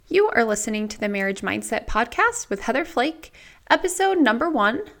are listening to the Marriage Mindset Podcast with Heather Flake, episode number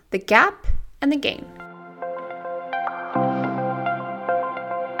 1, The Gap and the Gain.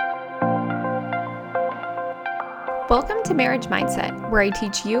 Welcome to Marriage Mindset, where I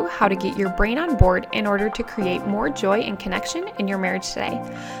teach you how to get your brain on board in order to create more joy and connection in your marriage today.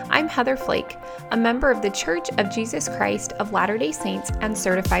 I'm Heather Flake, a member of the Church of Jesus Christ of Latter-day Saints and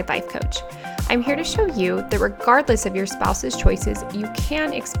certified life coach. I'm here to show you that regardless of your spouse's choices, you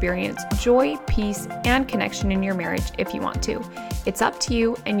can experience joy, peace, and connection in your marriage if you want to. It's up to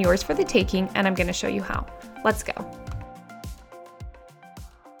you and yours for the taking, and I'm going to show you how. Let's go.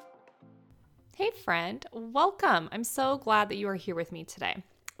 Hey friend, welcome. I'm so glad that you are here with me today.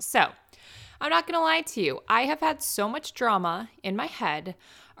 So, I'm not going to lie to you. I have had so much drama in my head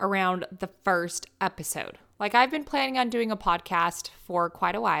around the first episode. Like, I've been planning on doing a podcast for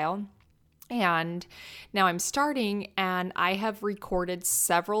quite a while, and now I'm starting, and I have recorded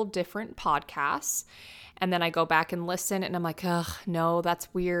several different podcasts. And then I go back and listen and I'm like, ugh, no,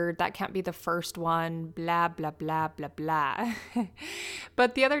 that's weird. That can't be the first one, blah, blah, blah, blah, blah.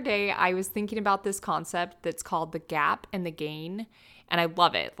 But the other day I was thinking about this concept that's called the gap and the gain. And I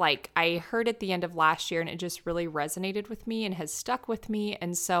love it. Like, I heard at the end of last year and it just really resonated with me and has stuck with me.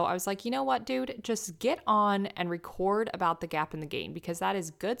 And so I was like, you know what, dude, just get on and record about the gap and the gain, because that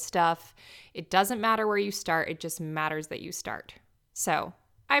is good stuff. It doesn't matter where you start. It just matters that you start. So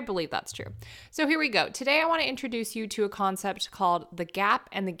I believe that's true. So here we go. Today I want to introduce you to a concept called the gap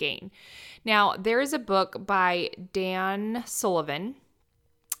and the gain. Now, there is a book by Dan Sullivan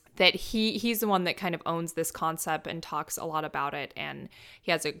that he's the one that kind of owns this concept and talks a lot about it, and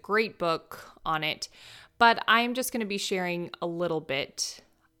he has a great book on it. But I'm just going to be sharing a little bit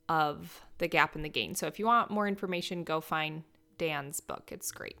of the gap and the gain. So if you want more information, go find Dan's book.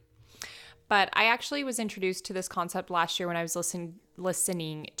 It's great. But I actually was introduced to this concept last year when I was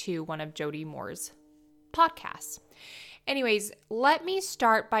listening to one of Jody Moore's podcasts. Anyways, let me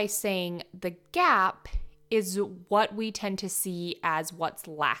start by saying the gap is what we tend to see as what's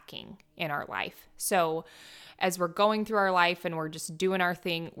lacking in our life. So as we're going through our life and we're just doing our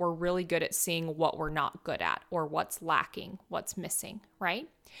thing, we're really good at seeing what we're not good at or what's lacking, what's missing, right?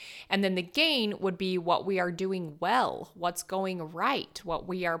 And then the gain would be what we are doing well, what's going right, what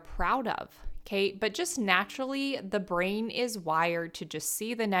we are proud of, okay? But just naturally, the brain is wired to just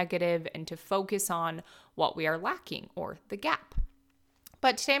see the negative and to focus on what we are lacking or the gap.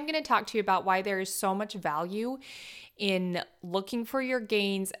 But today I'm going to talk to you about why there is so much value in looking for your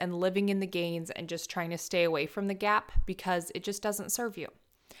gains and living in the gains and just trying to stay away from the gap, because it just doesn't serve you.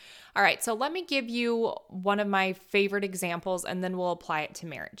 All right, so let me give you one of my favorite examples and then we'll apply it to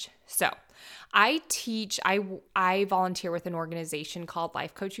marriage. So I volunteer with an organization called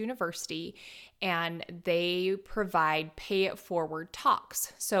Life Coach University, and they provide pay it forward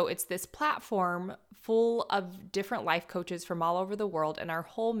talks. So it's this platform full of different life coaches from all over the world, and our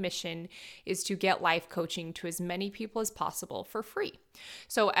whole mission is to get life coaching to as many people as possible for free.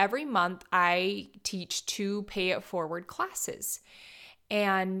 So every month I teach 2 pay it forward classes.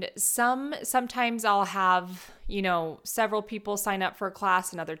 And sometimes I'll have, several people sign up for a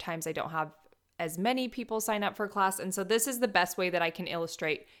class, and other times I don't have as many people sign up for a class. And so this is the best way that I can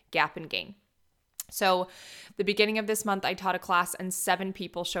illustrate gap and gain. So the beginning of this month, I taught a class and 7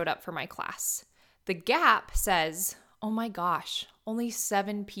 people showed up for my class. The gap says, oh my gosh, only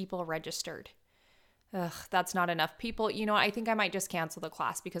 7 people registered. Ugh, that's not enough people. I think I might just cancel the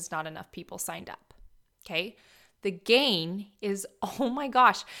class because not enough people signed up. Okay. The gain is, oh my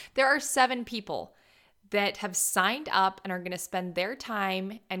gosh, there are 7 people that have signed up and are going to spend their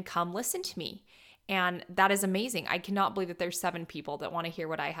time and come listen to me. And that is amazing. I cannot believe that there's 7 people that want to hear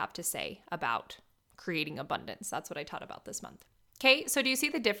what I have to say about creating abundance. That's what I taught about this month. Okay, so do you see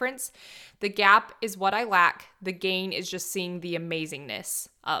the difference? The gap is what I lack. The gain is just seeing the amazingness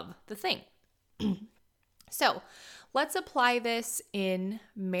of the thing. So let's apply this in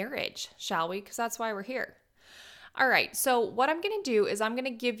marriage, shall we? Because that's why we're here. All right, so what I'm going to do is I'm going to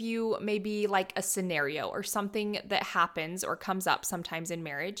give you maybe like a scenario or something that happens or comes up sometimes in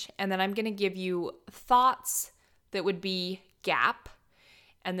marriage. And then I'm going to give you thoughts that would be gap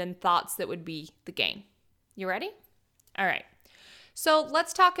and then thoughts that would be the gain. You ready? All right. So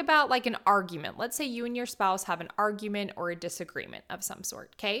let's talk about like an argument. Let's say you and your spouse have an argument or a disagreement of some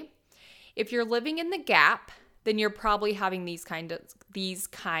sort, okay? If you're living in the gap, then you're probably having these kinds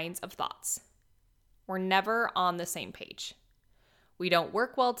of thoughts. We're never on the same page. We don't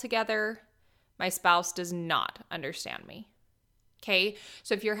work well together. My spouse does not understand me. Okay?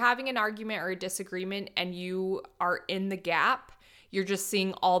 So if you're having an argument or a disagreement and you are in the gap, you're just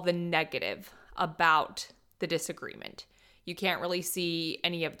seeing all the negative about the disagreement. You can't really see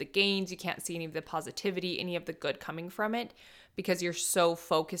any of the gains. You can't see any of the positivity, any of the good coming from it because you're so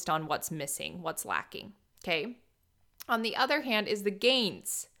focused on what's missing, what's lacking. Okay. On the other hand is the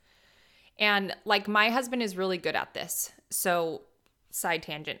gains. And like my husband is really good at this. So side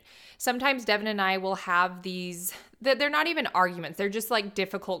tangent. Sometimes Devin and I will have these, they're not even arguments. They're just like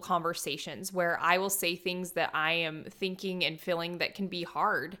difficult conversations where I will say things that I am thinking and feeling that can be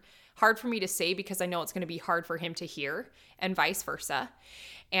hard for me to say because I know it's going to be hard for him to hear and vice versa.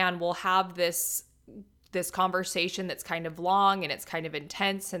 And we'll have this conversation that's kind of long and it's kind of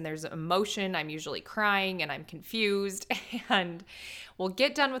intense and there's emotion. I'm usually crying and I'm confused and we'll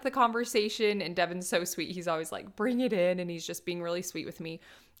get done with the conversation and Devin's so sweet. He's always like, bring it in. And he's just being really sweet with me.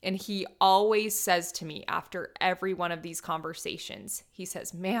 And he always says to me after every one of these conversations, he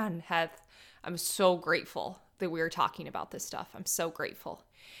says, man, Heath, I'm so grateful that we were talking about this stuff. I'm so grateful.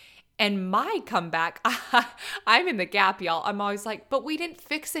 And my comeback, I'm in the gap, y'all. I'm always like, but we didn't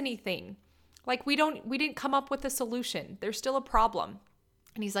fix anything. Like we didn't come up with a solution. There's still a problem.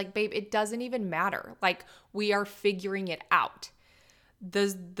 And he's like, babe, it doesn't even matter. Like we are figuring it out.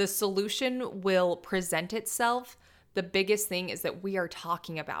 The solution will present itself. The biggest thing is that we are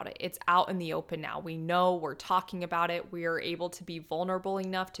talking about it. It's out in the open now. We know we're talking about it. We are able to be vulnerable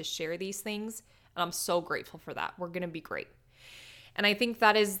enough to share these things. And I'm so grateful for that. We're going to be great. And I think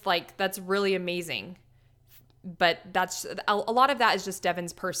that's really amazing. But that's a lot of that is just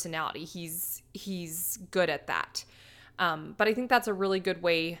Devin's personality. He's good at that. But I think that's a really good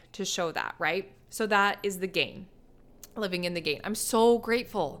way to show that, right? So that is the gain, living in the gain. I'm so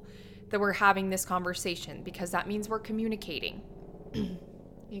grateful that we're having this conversation because that means we're communicating.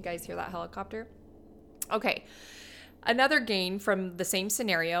 You guys hear that helicopter? Okay. Another gain from the same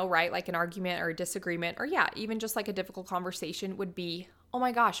scenario, right? Like an argument or a disagreement, or even just like a difficult conversation would be, oh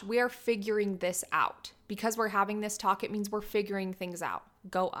my gosh, we are figuring this out. Because we're having this talk, it means we're figuring things out.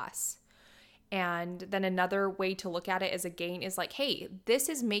 Go us. And then another way to look at it as a gain is like, hey, this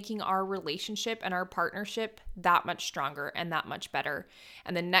is making our relationship and our partnership that much stronger and that much better.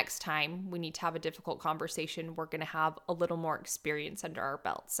 And the next time we need to have a difficult conversation, we're going to have a little more experience under our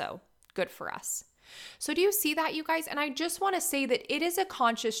belt. So good for us. So do you see that, you guys? And I just want to say that it is a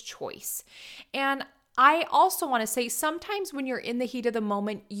conscious choice. And I also want to say sometimes when you're in the heat of the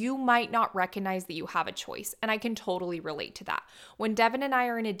moment, you might not recognize that you have a choice. And I can totally relate to that. When Devin and I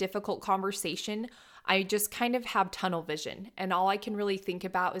are in a difficult conversation, I just kind of have tunnel vision. And all I can really think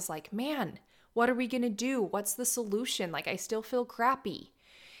about is like, man, what are we going to do? What's the solution? Like, I still feel crappy.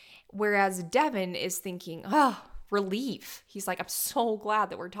 Whereas Devin is thinking, relief. He's like, I'm so glad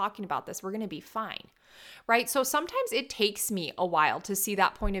that we're talking about this. We're going to be fine. Right? So sometimes it takes me a while to see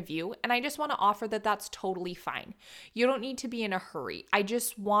that point of view. And I just want to offer that that's totally fine. You don't need to be in a hurry. I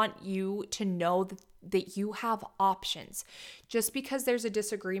just want you to know that you have options. Just because there's a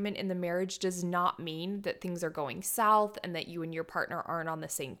disagreement in the marriage does not mean that things are going south and that you and your partner aren't on the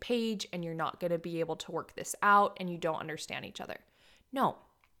same page and you're not going to be able to work this out and you don't understand each other. No.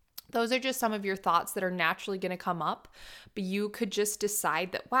 Those are just some of your thoughts that are naturally going to come up, but you could just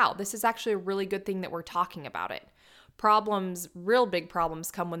decide that, wow, this is actually a really good thing that we're talking about it. Problems, real big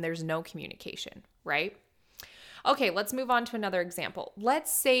problems come when there's no communication, right? Okay, let's move on to another example.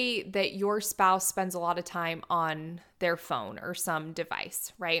 Let's say that your spouse spends a lot of time on their phone or some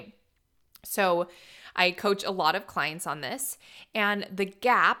device, right? So I coach a lot of clients on this, and the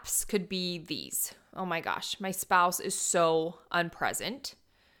gaps could be these. Oh my gosh, my spouse is so unpresent.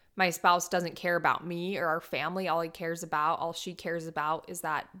 My spouse doesn't care about me or our family. All she cares about is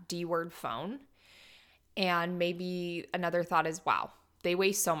that D-word phone. And maybe another thought is, wow, they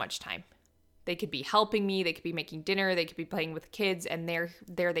waste so much time. They could be helping me. They could be making dinner. They could be playing with kids. And there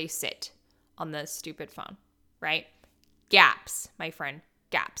they sit on the stupid phone, right? Gaps, my friend,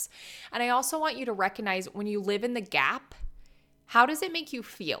 gaps. And I also want you to recognize when you live in the gap, how does it make you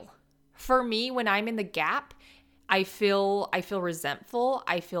feel? For me, when I'm in the gap, I feel resentful,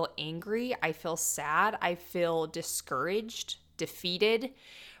 I feel angry, I feel sad, I feel discouraged, defeated,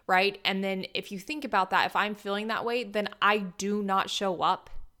 right? And then if you think about that, if I'm feeling that way, then I do not show up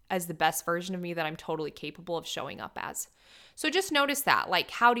as the best version of me that I'm totally capable of showing up as. So just notice that, like,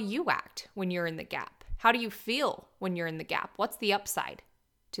 how do you act when you're in the gap? How do you feel when you're in the gap? What's the upside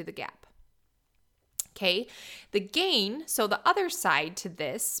to the gap? Okay, the gain, so the other side to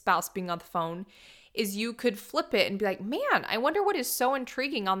this, spouse being on the phone, is you could flip it and be like, man, I wonder what is so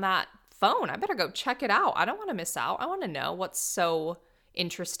intriguing on that phone. I better go check it out. I don't want to miss out. I want to know what's so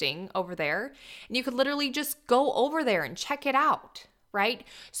interesting over there. And you could literally just go over there and check it out. right?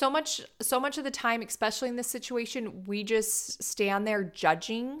 So much of the time, especially in this situation, we just stand there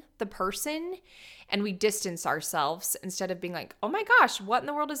judging the person and we distance ourselves instead of being like, oh my gosh, what in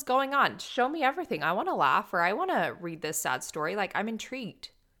the world is going on? Show me everything. I want to laugh, or I want to read this sad story. Like, I'm intrigued.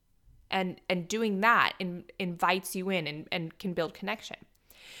 And doing that invites you in and can build connection.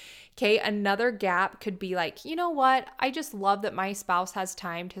 Okay, another gap could be like, you know what? I just love that my spouse has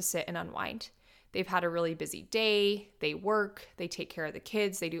time to sit and unwind. They've had a really busy day. They work. They take care of the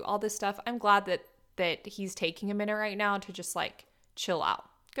kids. They do all this stuff. I'm glad that he's taking a minute right now to just like chill out.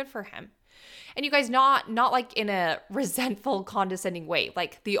 Good for him. And you guys, not like in a resentful, condescending way.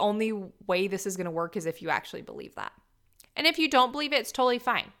 Like, the only way this is going to work is if you actually believe that. And if you don't believe it, it's totally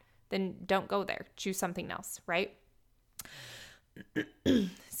fine. Then don't go there. Choose something else, right?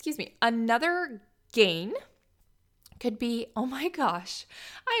 Excuse me. Another gain could be, oh my gosh,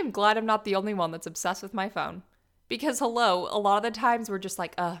 I am glad I'm not the only one that's obsessed with my phone. Because hello, a lot of the times we're just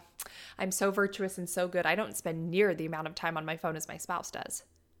like, I'm so virtuous and so good. I don't spend near the amount of time on my phone as my spouse does.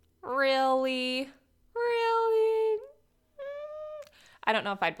 Really? I don't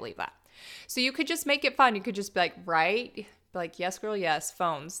know if I'd believe that. So you could just make it fun. You could just be like, right? Be like, yes, girl, yes.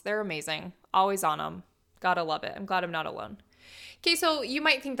 Phones, they're amazing. Always on them. Gotta love it. I'm glad I'm not alone. Okay, so you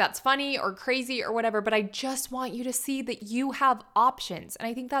might think that's funny or crazy or whatever, but I just want you to see that you have options. And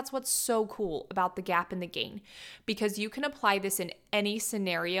I think that's what's so cool about the gap and the gain, because you can apply this in any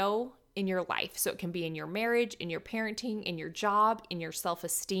scenario in your life. So it can be in your marriage, in your parenting, in your job, in your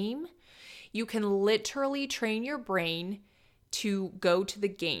self-esteem. You can literally train your brain to go to the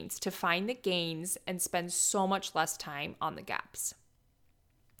gains, to find the gains and spend so much less time on the gaps.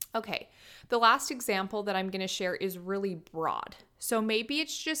 Okay, the last example that I'm going to share is really broad. So maybe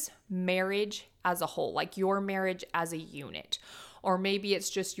it's just marriage as a whole, like your marriage as a unit, or maybe it's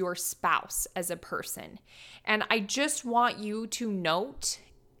just your spouse as a person. And I just want you to note,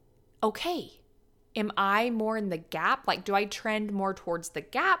 okay, am I more in the gap? Like, do I trend more towards the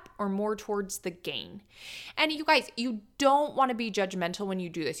gap or more towards the gain? And you guys, you don't want to be judgmental when you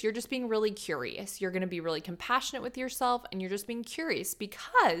do this. You're just being really curious. You're going to be really compassionate with yourself, and you're just being curious,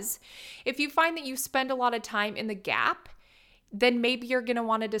 because if you find that you spend a lot of time in the gap, then maybe you're going to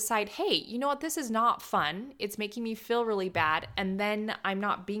want to decide, hey, you know what? This is not fun. It's making me feel really bad. And then I'm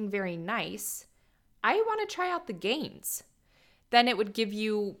not being very nice. I want to try out the gains. Then it would give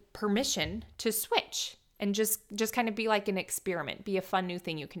you permission to switch and just kind of be like an experiment, be a fun new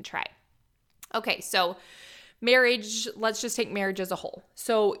thing you can try. Okay, so marriage, let's just take marriage as a whole.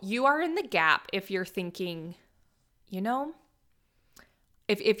 So you are in the gap if you're thinking, you know,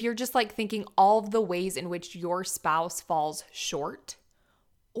 if you're just like thinking all of the ways in which your spouse falls short,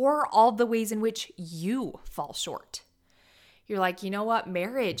 or all of the ways in which you fall short. You're like, you know what,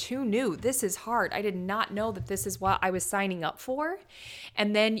 marriage, who knew? This is hard. I did not know that this is what I was signing up for.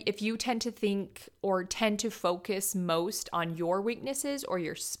 And then if you tend to think or tend to focus most on your weaknesses or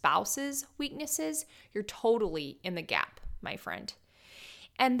your spouse's weaknesses, you're totally in the gap, my friend.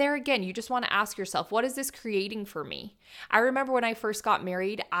 And there again, you just want to ask yourself, what is this creating for me? I remember when I first got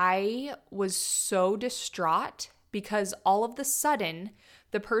married, I was so distraught because all of the sudden,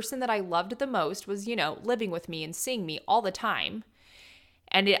 the person that I loved the most was, living with me and seeing me all the time.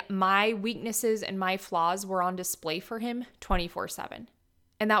 And my weaknesses and my flaws were on display for him 24/7.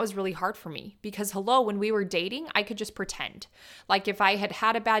 And that was really hard for me because, when we were dating, I could just pretend. Like if I had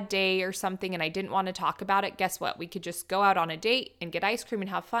had a bad day or something and I didn't want to talk about it, guess what? We could just go out on a date and get ice cream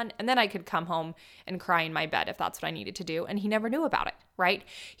and have fun. And then I could come home and cry in my bed if that's what I needed to do. And he never knew about it, right?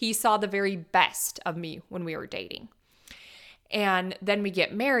 He saw the very best of me when we were dating. And then we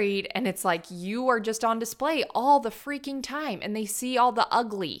get married and it's like you are just on display all the freaking time. And they see all the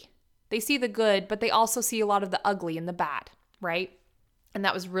ugly. They see the good, but they also see a lot of the ugly and the bad, right? And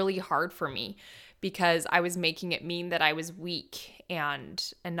that was really hard for me because I was making it mean that I was weak and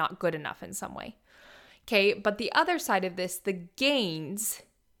not good enough in some way. Okay, but the other side of this, the gains,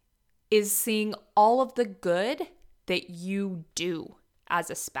 is seeing all of the good that you do as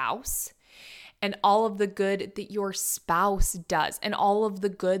a spouse and all of the good that your spouse does and all of the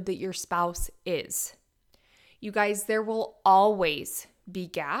good that your spouse is. You guys, there will always be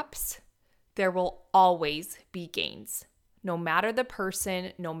gaps. There will always be gains. No matter the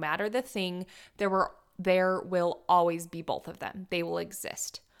person, no matter the thing, there will always be both of them. They will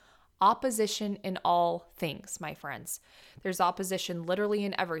exist. Opposition in all things, my friends. There's opposition literally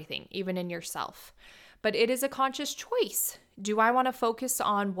in everything, even in yourself. But it is a conscious choice. Do I want to focus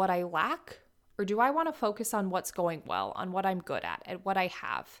on what I lack? Or do I want to focus on what's going well, on what I'm good at what I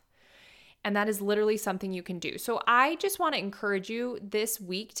have? And that is literally something you can do. So I just want to encourage you this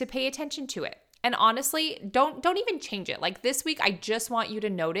week to pay attention to it. And honestly, don't even change it. Like this week, I just want you to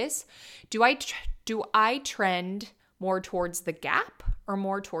notice, do I trend more towards the gap or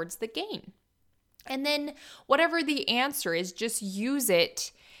more towards the gain? And then whatever the answer is, just use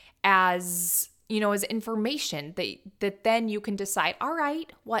it as, as information that then you can decide, all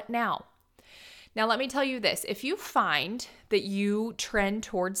right, what now? Now, let me tell you this. If you find that you trend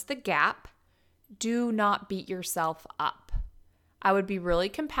towards the gap, do not beat yourself up. I would be really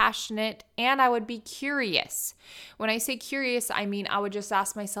compassionate and I would be curious. When I say curious, I mean I would just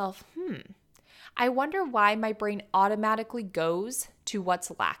ask myself, I wonder why my brain automatically goes to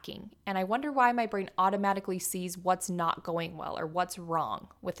what's lacking. And I wonder why my brain automatically sees what's not going well or what's wrong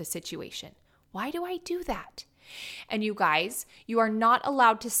with the situation. Why do I do that? And you guys, you are not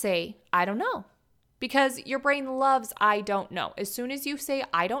allowed to say, I don't know. Because your brain loves I don't know. As soon as you say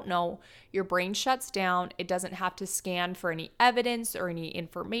I don't know, your brain shuts down. It doesn't have to scan for any evidence or any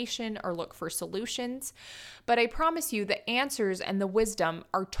information or look for solutions. But I promise you the answers and the wisdom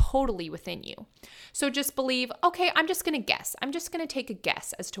are totally within you. So just believe, okay, I'm just going to guess. I'm just going to take a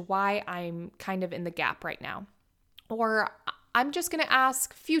guess as to why I'm kind of in the gap right now. Or I'm just going to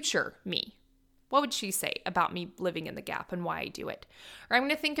ask future me. What would she say about me living in the gap and why I do it? Or I'm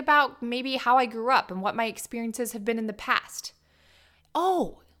going to think about maybe how I grew up and what my experiences have been in the past.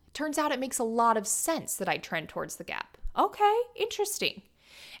 Oh, turns out it makes a lot of sense that I trend towards the gap. Okay, interesting.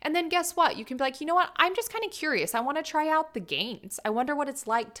 And then guess what? You can be like, you know what? I'm just kind of curious. I want to try out the gains. I wonder what it's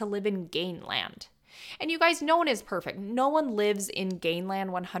like to live in gain land. And you guys, no one is perfect. No one lives in gain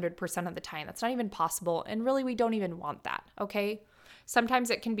land 100% of the time. That's not even possible. And really, we don't even want that, okay? Sometimes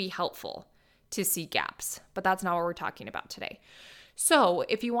it can be helpful to see gaps, but that's not what we're talking about today. So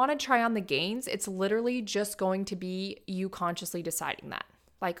if you want to try on the gains, it's literally just going to be you consciously deciding that.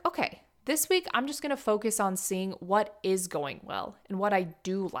 Like, okay, this week I'm just going to focus on seeing what is going well and what I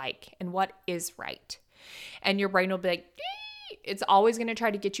do like and what is right. And your brain will be like, it's always going to try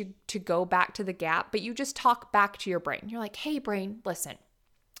to get you to go back to the gap, but you just talk back to your brain. You're like, hey brain, listen,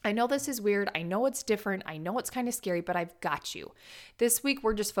 I know this is weird. I know it's different. I know it's kind of scary, but I've got you. This week,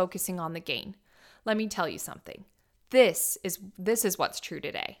 we're just focusing on the gain. Let me tell you something. This is what's true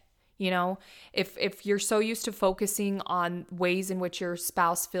today. If you're so used to focusing on ways in which your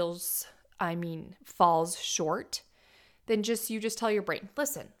spouse falls short, then you just tell your brain,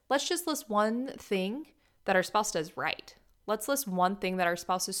 listen, let's just list one thing that our spouse does right. Let's list one thing that our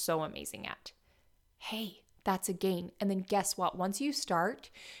spouse is so amazing at. Hey, that's a gain. And then guess what? Once you start,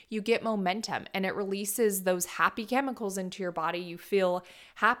 you get momentum and it releases those happy chemicals into your body. You feel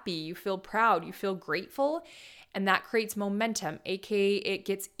happy, you feel proud, you feel grateful, and that creates momentum, aka it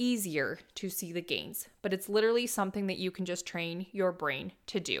gets easier to see the gains. But it's literally something that you can just train your brain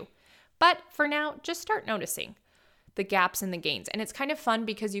to do. But for now, just start noticing the gaps and the gains. And it's kind of fun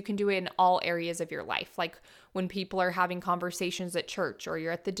because you can do it in all areas of your life. Like when people are having conversations at church, or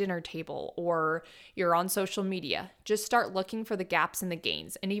you're at the dinner table, or you're on social media, just start looking for the gaps and the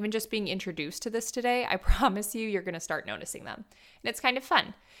gains. And even just being introduced to this today, I promise you're going to start noticing them. And it's kind of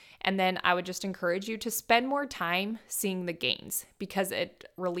fun. And then I would just encourage you to spend more time seeing the gains because it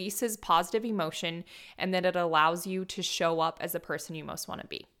releases positive emotion and then it allows you to show up as the person you most want to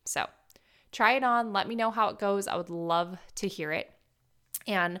be. So try it on. Let me know how it goes. I would love to hear it.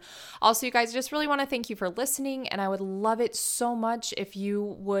 And also, you guys, just really want to thank you for listening. And I would love it so much if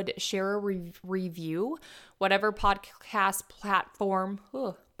you would share a review, whatever podcast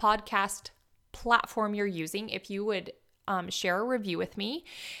platform you're using. If you would share a review with me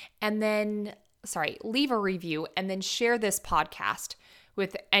and then, leave a review and then share this podcast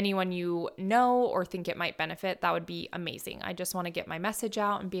with anyone you know or think it might benefit, that would be amazing. I just want to get my message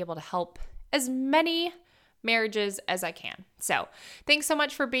out and be able to help as many marriages as I can. So thanks so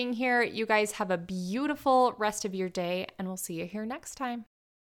much for being here. You guys have a beautiful rest of your day, and we'll see you here next time.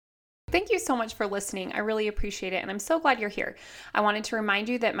 Thank you so much for listening. I really appreciate it, and I'm so glad you're here. I wanted to remind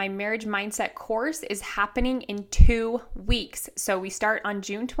you that my marriage mindset course is happening in 2 weeks. So we start on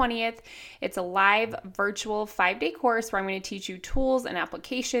June 20th. It's a live virtual 5-day course where I'm going to teach you tools and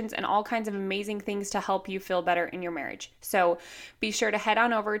applications and all kinds of amazing things to help you feel better in your marriage. So be sure to head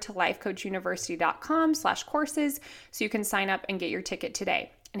on over to lifecoachuniversity.com/courses so you can sign up and get your ticket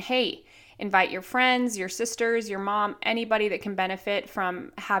today. And hey, invite your friends, your sisters, your mom, anybody that can benefit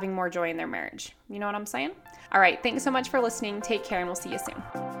from having more joy in their marriage. You know what I'm saying? All right. Thanks so much for listening. Take care, and we'll see you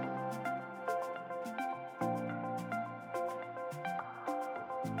soon.